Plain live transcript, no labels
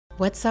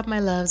What's up, my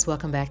loves?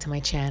 Welcome back to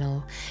my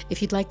channel.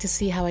 If you'd like to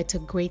see how I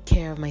took great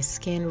care of my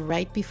skin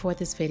right before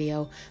this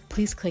video,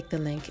 please click the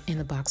link in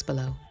the box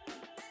below.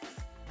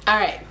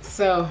 Alright,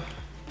 so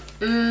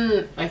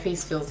my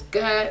face feels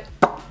good.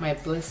 My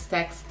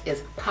Blistex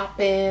is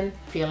popping,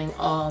 feeling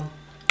all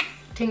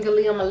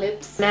tingly on my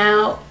lips.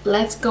 Now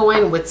let's go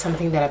in with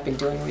something that I've been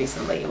doing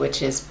recently,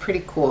 which is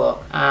pretty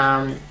cool.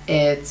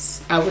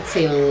 It's, I would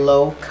say,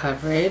 low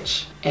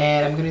coverage,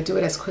 and I'm gonna do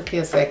it as quickly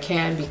as I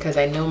can because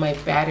I know my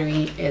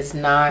battery is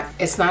not,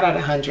 it's not at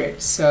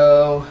 100.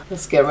 So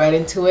let's get right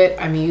into it.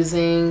 I'm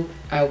using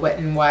a Wet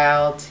n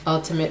Wild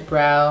Ultimate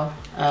Brow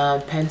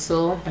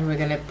pencil, and we're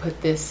gonna put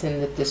this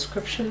in the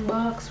description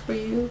box for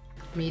you.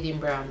 Medium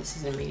brown. This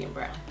is a medium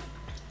brown,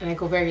 and I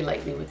go very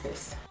lightly with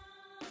this.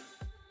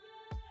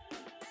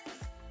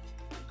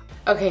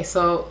 Okay,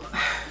 so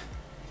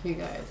you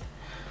guys,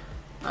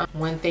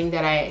 one thing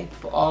that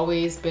I've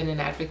always been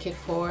an advocate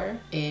for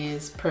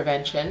is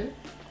prevention.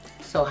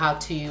 So how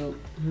to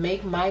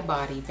make my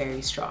body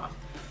very strong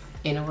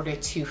in order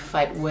to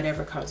fight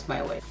whatever comes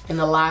my way. In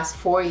the last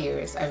 4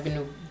 years, I've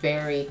been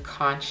very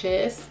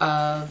conscious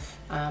of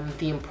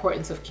the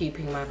importance of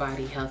keeping my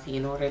body healthy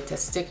in order to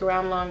stick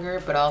around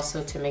longer, but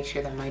also to make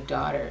sure that my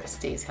daughter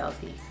stays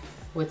healthy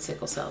with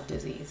sickle cell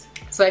disease.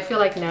 So I feel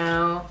like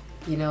now,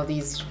 you know,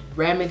 these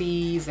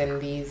remedies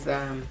and these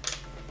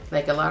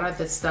like a lot of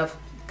the stuff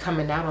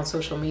coming out on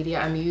social media,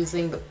 I'm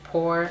using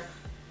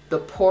the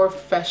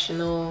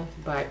Professional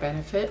by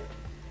Benefit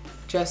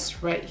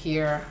just right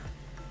here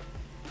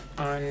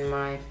on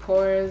my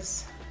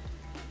pores.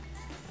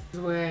 This is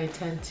where I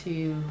tend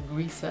to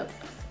grease up,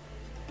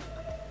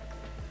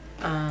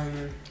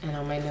 and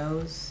on my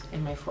nose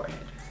and my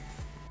forehead.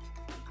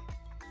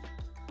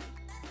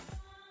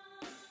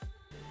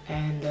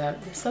 And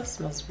this stuff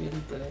smells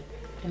really good.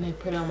 And I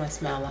put it on my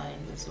smile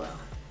lines as well.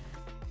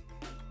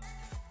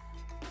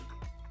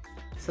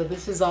 So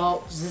this is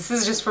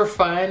just for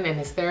fun, and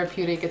it's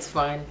therapeutic, it's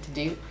fun to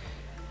do,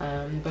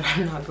 but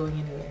I'm not going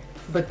anywhere.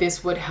 But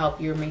this would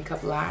help your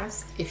makeup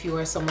last. If you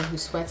are someone who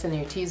sweats in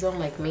your T-zone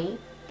like me,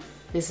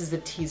 this is the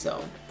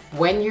T-zone.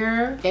 When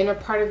your inner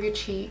part of your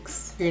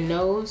cheeks, your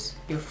nose,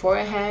 your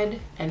forehead,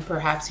 and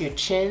perhaps your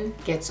chin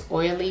gets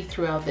oily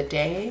throughout the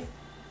day,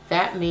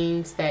 that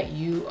means that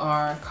you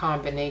are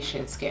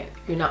combination skin.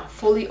 You're not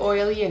fully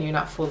oily and you're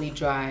not fully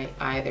dry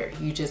either.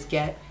 You just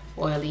get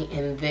oily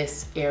in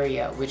this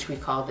area, which we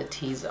call the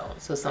T-zone.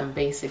 So some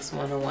basics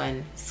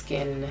 101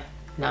 skin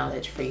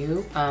knowledge for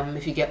you.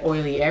 If you get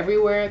oily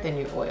everywhere, then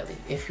you're oily.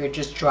 If you're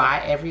just dry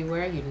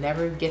everywhere, you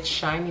never get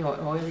shiny or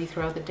oily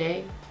throughout the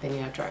day, then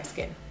you have dry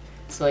skin.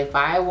 So if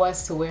I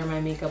was to wear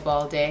my makeup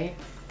all day,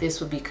 this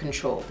would be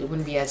controlled. It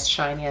wouldn't be as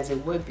shiny as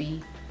it would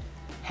be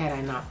had I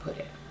not put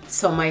it.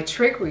 So my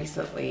trick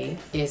recently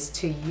is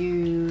to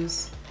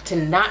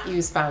not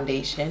use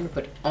foundation,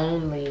 but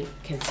only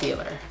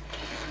concealer.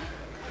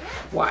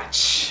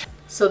 Watch.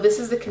 So this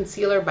is the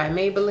concealer by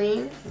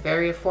Maybelline,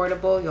 very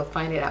affordable. You'll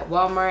find it at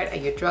Walmart,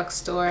 at your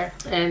drugstore.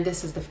 And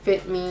this is the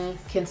Fit Me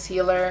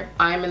concealer.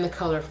 I'm in the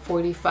color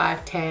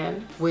 45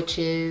 Tan, which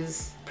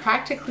is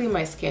practically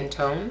my skin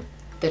tone.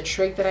 The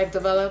trick that I've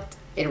developed,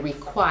 it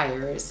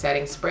requires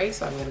setting spray,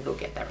 so I'm gonna go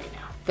get that right now.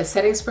 The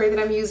setting spray that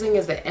I'm using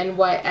is the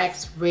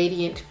NYX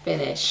Radiant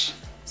Finish.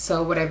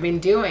 So what I've been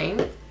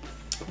doing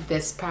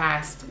this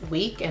past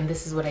week, and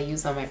this is what I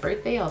used on my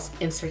birthday, I'll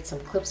insert some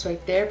clips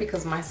right there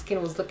because my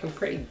skin was looking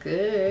pretty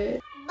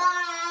good.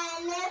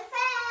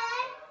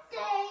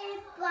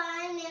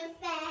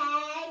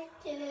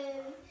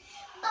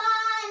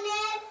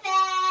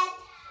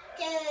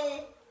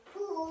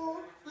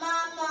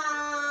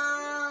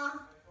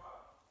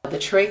 The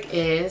trick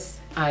is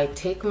I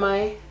take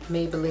my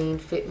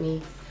Maybelline Fit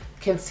Me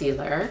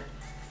concealer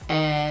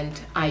and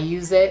I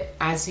use it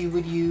as you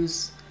would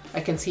use a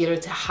concealer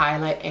to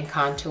highlight and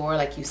contour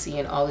like you see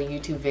in all the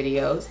YouTube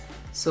videos.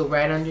 So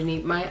right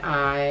underneath my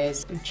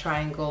eyes, and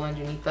triangle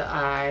underneath the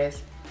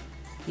eyes.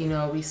 You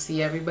know, we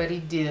see everybody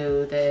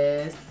do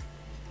this.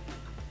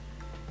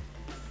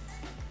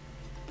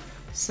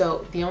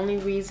 So the only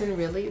reason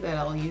really that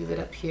I'll use it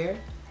up here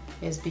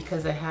is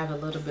because I have a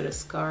little bit of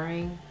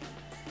scarring.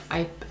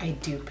 I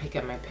do pick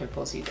at my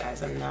pimples, you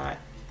guys.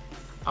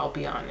 I'll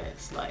be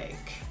honest,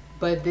 like,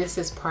 but this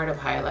is part of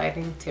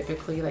highlighting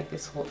typically, like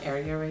this whole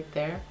area right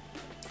there.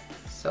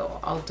 So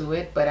I'll do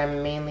it, but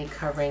I'm mainly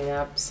covering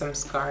up some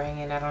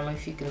scarring, and I don't know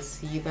if you can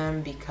see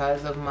them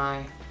because of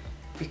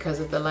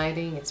the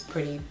lighting. It's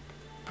pretty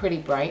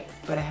bright,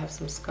 but I have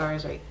some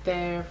scars right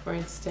there, for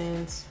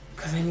instance,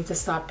 because I need to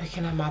stop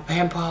picking at my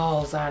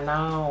pimples, I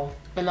know.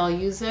 And I'll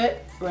use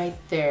it right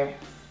there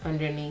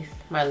underneath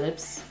my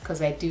lips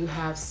because I do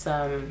have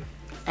some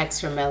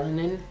extra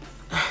melanin.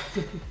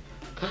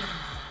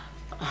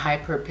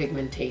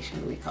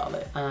 Hyperpigmentation, we call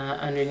it,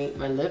 underneath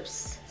my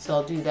lips. So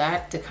I'll do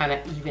that to kind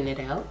of even it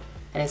out,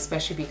 and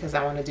especially because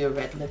I want to do a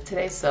red lip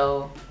today.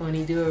 So when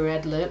you do a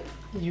red lip,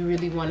 you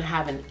really want to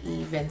have an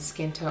even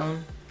skin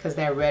tone because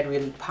that red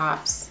really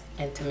pops,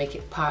 and to make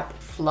it pop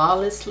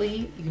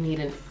flawlessly, you need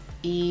an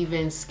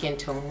even skin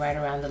tone right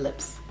around the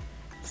lips.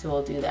 So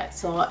we'll do that.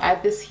 So I'll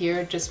add this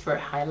here just for a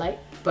highlight,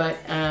 but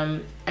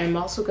I'm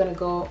also gonna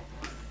go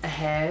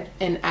ahead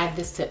and add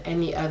this to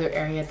any other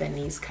area that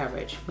needs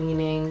coverage.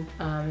 Meaning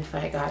if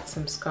I got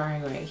some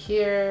scarring right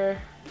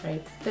here,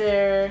 right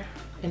there,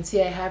 and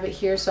see I have it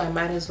here, so I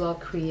might as well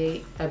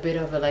create a bit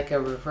of like a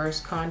reverse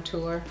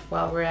contour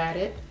while we're at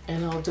it.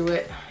 And I'll do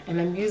it,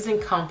 and I'm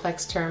using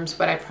complex terms,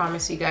 but I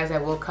promise you guys I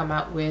will come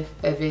out with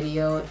a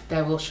video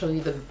that will show you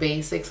the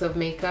basics of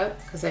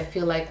makeup, because I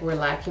feel like we're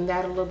lacking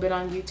that a little bit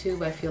on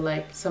YouTube. I feel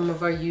like some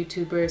of our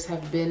YouTubers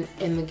have been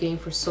in the game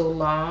for so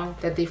long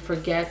that they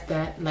forget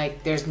that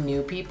like there's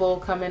new people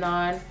coming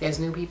on. There's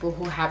new people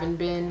who haven't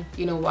been,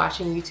 you know,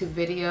 watching YouTube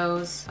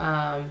videos.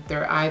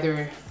 They're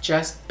either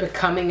just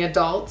becoming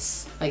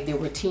adults, like they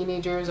were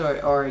teenagers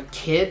or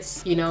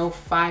kids, you know,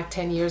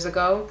 5-10 years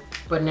ago.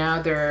 But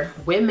now they're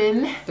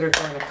women, they're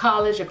going to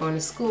college, they're going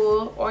to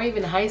school, or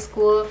even high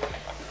school,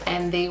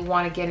 and they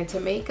want to get into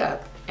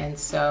makeup. And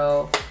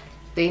so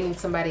they need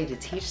somebody to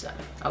teach them.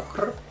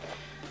 Okay.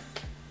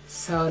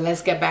 So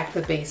let's get back to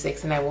the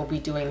basics, and I will be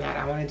doing that.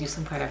 I want to do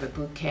some kind of a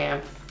boot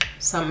camp,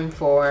 something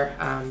for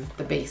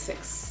the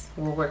basics.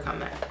 We'll work on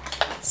that.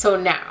 So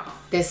now,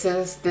 this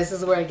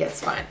is where it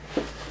gets fun.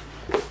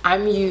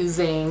 I'm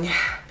using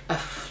a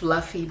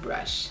fluffy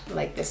brush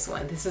like this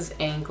one. This is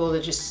angled.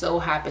 It just so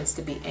happens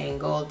to be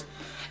angled,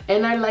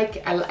 and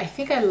I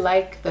think I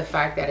like the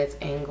fact that it's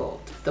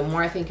angled. The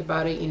more I think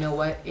about it, you know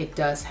what, it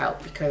does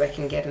help because I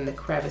can get in the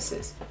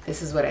crevices.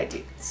 This is what I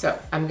do. So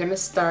I'm gonna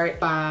start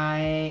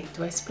by,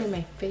 do I spray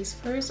my face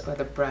first or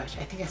the brush?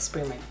 I think I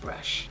spray my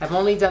brush. I've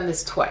only done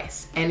this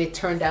twice and it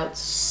turned out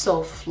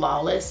so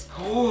flawless.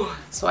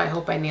 So I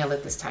hope I nail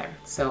it this time.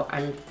 So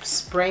I'm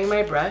spraying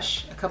my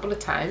brush a couple of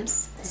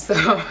times.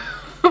 So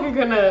I'm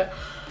gonna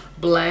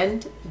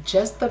blend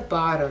just the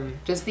bottom,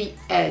 just the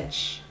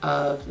edge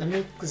of, let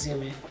me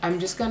zoom in. I'm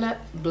just gonna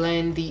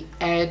blend the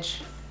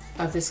edge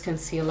of this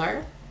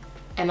concealer,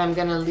 and I'm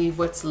gonna leave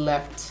what's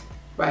left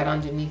right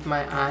underneath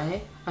my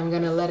eye. I'm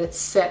gonna let it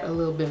set a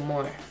little bit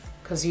more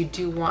because you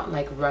do want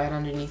like right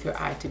underneath your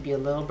eye to be a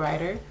little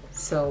brighter.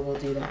 So we'll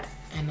do that.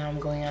 And now I'm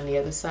going on the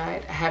other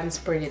side. I haven't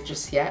sprayed it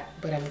just yet,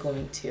 but I'm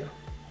going to.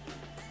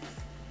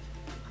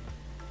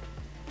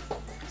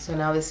 So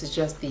now this is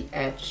just the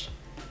edge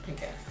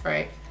again,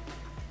 right?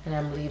 And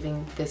I'm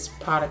leaving this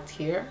product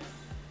here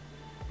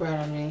right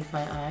underneath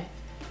my eye,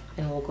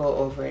 and we'll go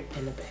over it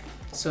in a bit.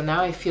 So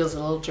now it feels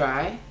a little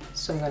dry,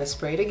 so I'm going to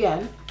spray it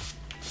again.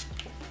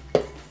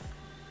 I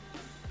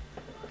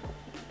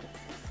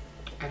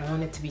don't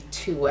want it to be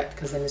too wet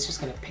because then it's just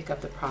going to pick up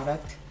the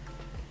product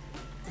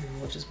and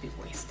we'll just be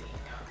wasting.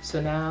 So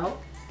now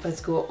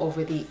let's go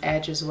over the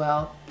edge as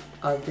well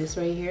of this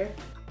right here.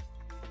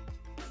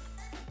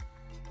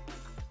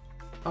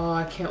 Oh,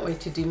 I can't wait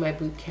to do my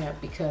boot camp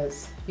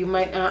because you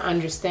might not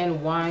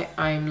understand why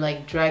I'm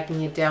like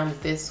dragging it down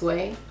this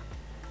way,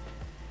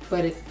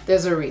 but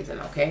there's a reason,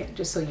 okay?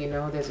 Just so you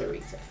know, there's a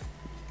reason.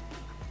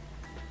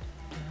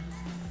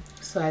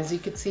 So as you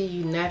can see,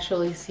 you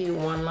naturally see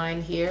one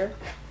line here.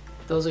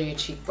 Those are your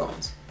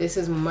cheekbones. This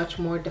is much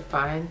more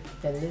defined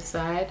than this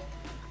side,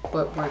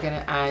 but we're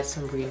gonna add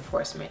some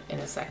reinforcement in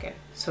a second.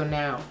 So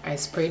now I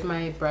sprayed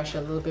my brush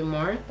a little bit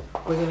more.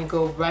 We're gonna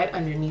go right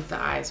underneath the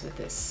eyes with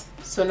this.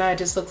 So now it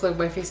just looks like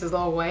my face is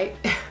all white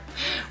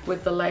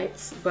with the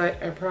lights,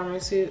 but I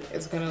promise you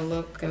it's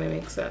gonna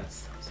make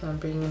sense. So I'm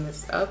bringing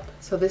this up.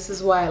 So this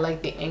is why I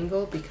like the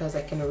angle, because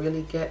I can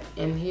really get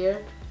in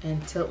here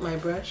and tilt my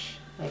brush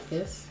like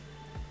this.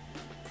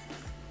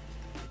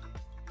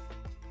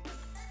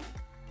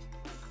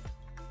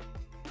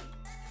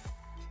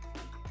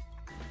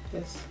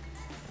 This,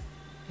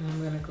 and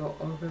I'm gonna go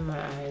over my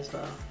eye as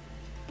well.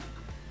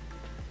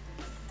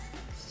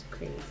 Just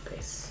create a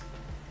base.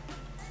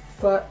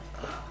 But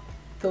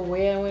the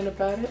way I went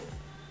about it,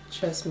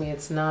 trust me,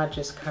 it's not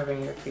just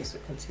covering your face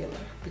with concealer,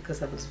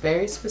 because I was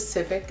very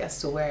specific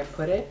as to where I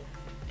put it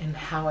and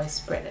how I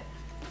spread it.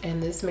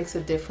 And this makes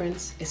a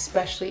difference,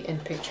 especially in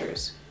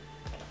pictures.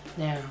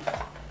 Now,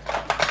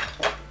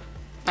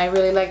 I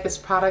really like this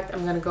product.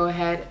 I'm gonna go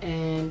ahead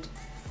and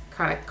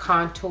kind of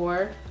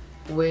contour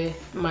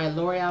with my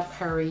L'Oreal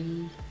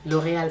Paris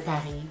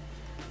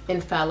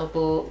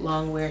Infallible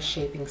Longwear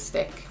Shaping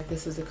Stick.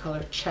 This is the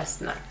color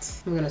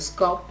Chestnut. I'm gonna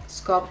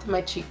sculpt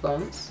my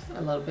cheekbones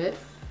a little bit.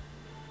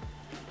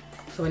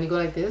 So when you go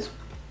like this,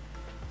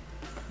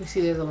 you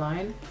see there's a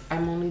line.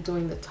 I'm only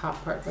doing the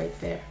top part right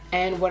there.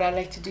 And what I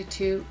like to do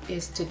too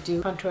is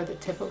to contour the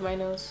tip of my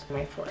nose,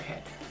 my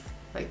forehead,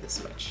 like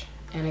this much.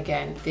 And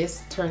again,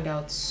 this turned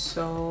out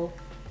so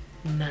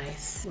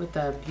nice with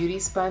a beauty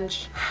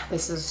sponge.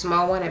 This is a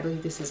small one. I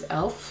believe this is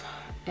e.l.f.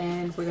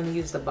 and we're gonna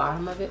use the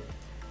bottom of it.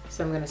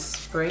 So I'm gonna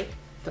spray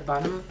the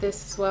bottom of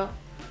this as well.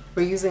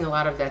 We're using a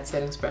lot of that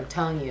setting spray. I'm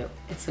telling you,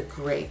 it's a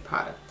great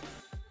product.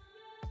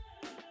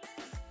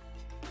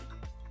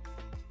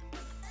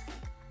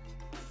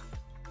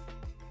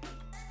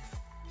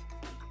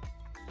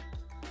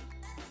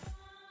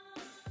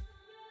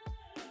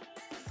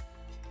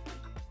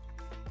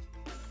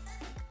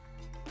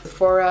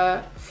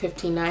 Sephora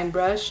 59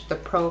 brush, the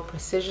Pro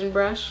Precision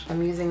brush.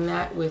 I'm using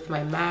that with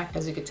my MAC.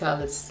 As you can tell,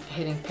 it's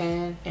hitting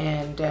pan,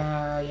 and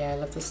yeah, I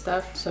love this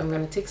stuff. So I'm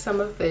gonna take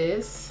some of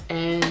this,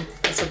 and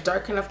it's a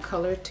dark enough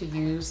color to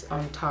use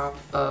on top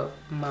of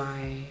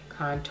my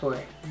contour.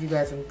 You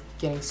guys, I'm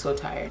getting so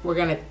tired. We're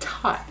gonna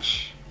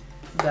touch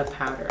the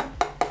powder.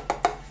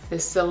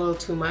 It's still a little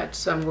too much,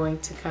 so I'm going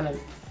to kind of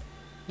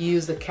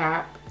use the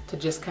cap to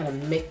just kind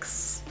of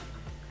mix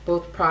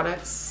both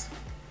products,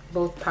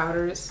 both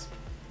powders,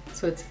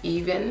 so it's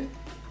even.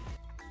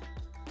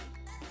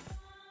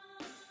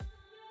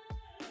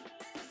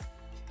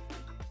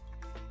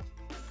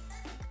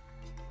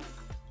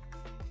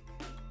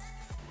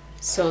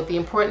 So the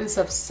importance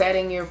of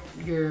setting your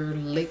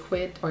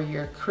liquid or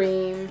your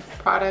cream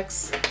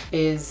products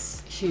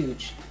is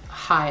huge.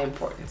 High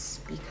importance,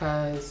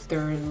 because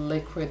they're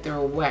liquid, they're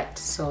wet,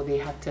 so they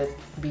have to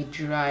be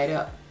dried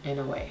up in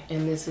a way.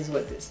 And this is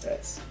what this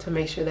does to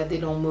make sure that they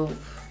don't move.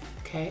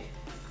 Okay,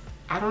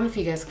 I don't know if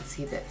you guys can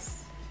see this.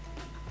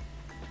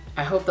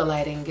 I hope the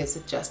lighting gives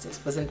it justice,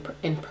 because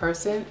in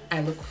person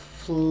I look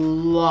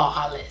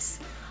flawless.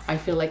 I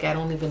feel like I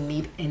don't even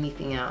need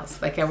anything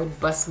else. Like I would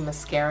bust some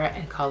mascara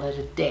and call it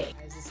a day.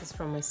 This is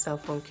from my cell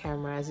phone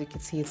camera. As you can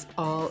see, it's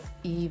all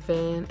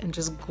even and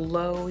just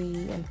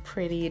glowy and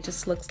pretty. It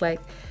just looks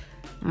like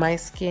my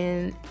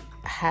skin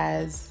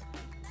has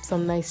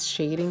some nice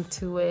shading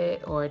to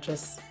it, or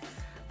just,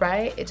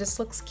 right? It just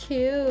looks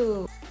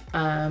cute.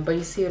 But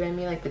you see what I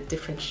mean? Like the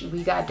different,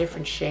 we got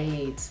different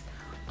shades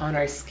on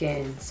our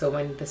skin, so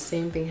when the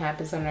same thing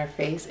happens on our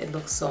face, it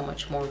looks so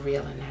much more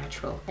real and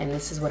natural. And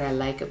this is what I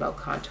like about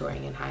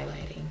contouring and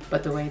highlighting.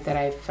 But the way that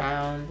I've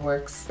found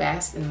works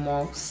best and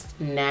most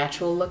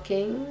natural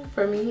looking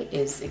for me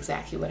is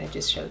exactly what I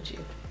just showed you.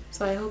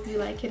 So I hope you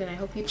like it, and I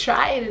hope you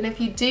try it, and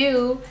if you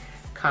do,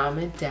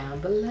 comment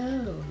down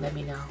below, let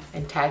me know,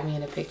 and tag me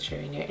in a picture,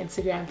 in your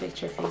Instagram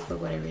picture, Facebook,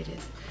 whatever it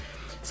is.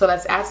 So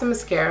let's add some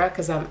mascara,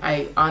 because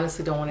I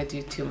honestly don't want to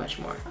do too much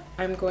more.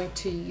 I'm going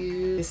to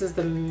use, this is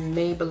the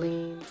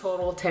Maybelline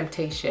Total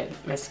Temptation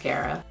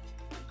mascara.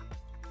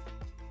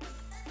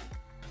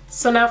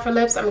 So now for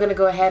lips, I'm going to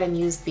go ahead and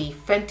use the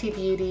Fenty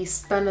Beauty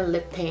Stunna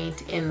Lip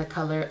Paint in the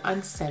color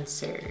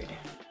Uncensored.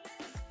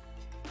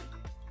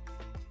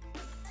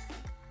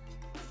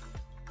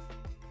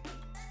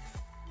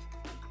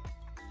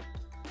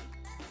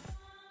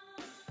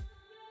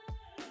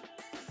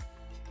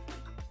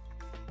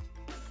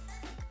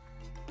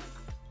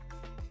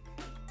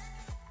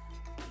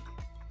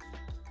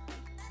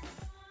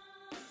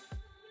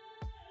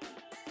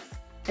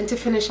 And to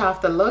finish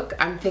off the look,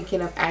 I'm thinking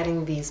of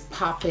adding these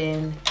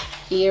pop-in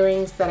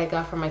earrings that I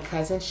got from my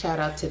cousin. Shout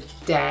out to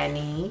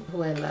Danny,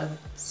 who I love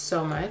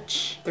so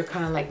much. They're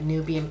kind of like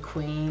Nubian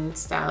queen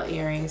style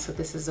earrings. So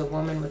this is a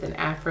woman with an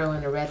afro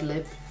and a red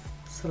lip.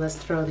 So let's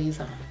throw these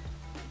on.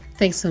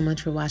 Thanks so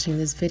much for watching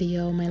this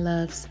video, my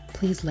loves.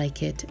 Please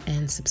like it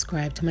and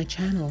subscribe to my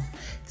channel.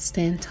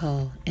 Stand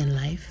tall in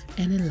life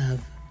and in love.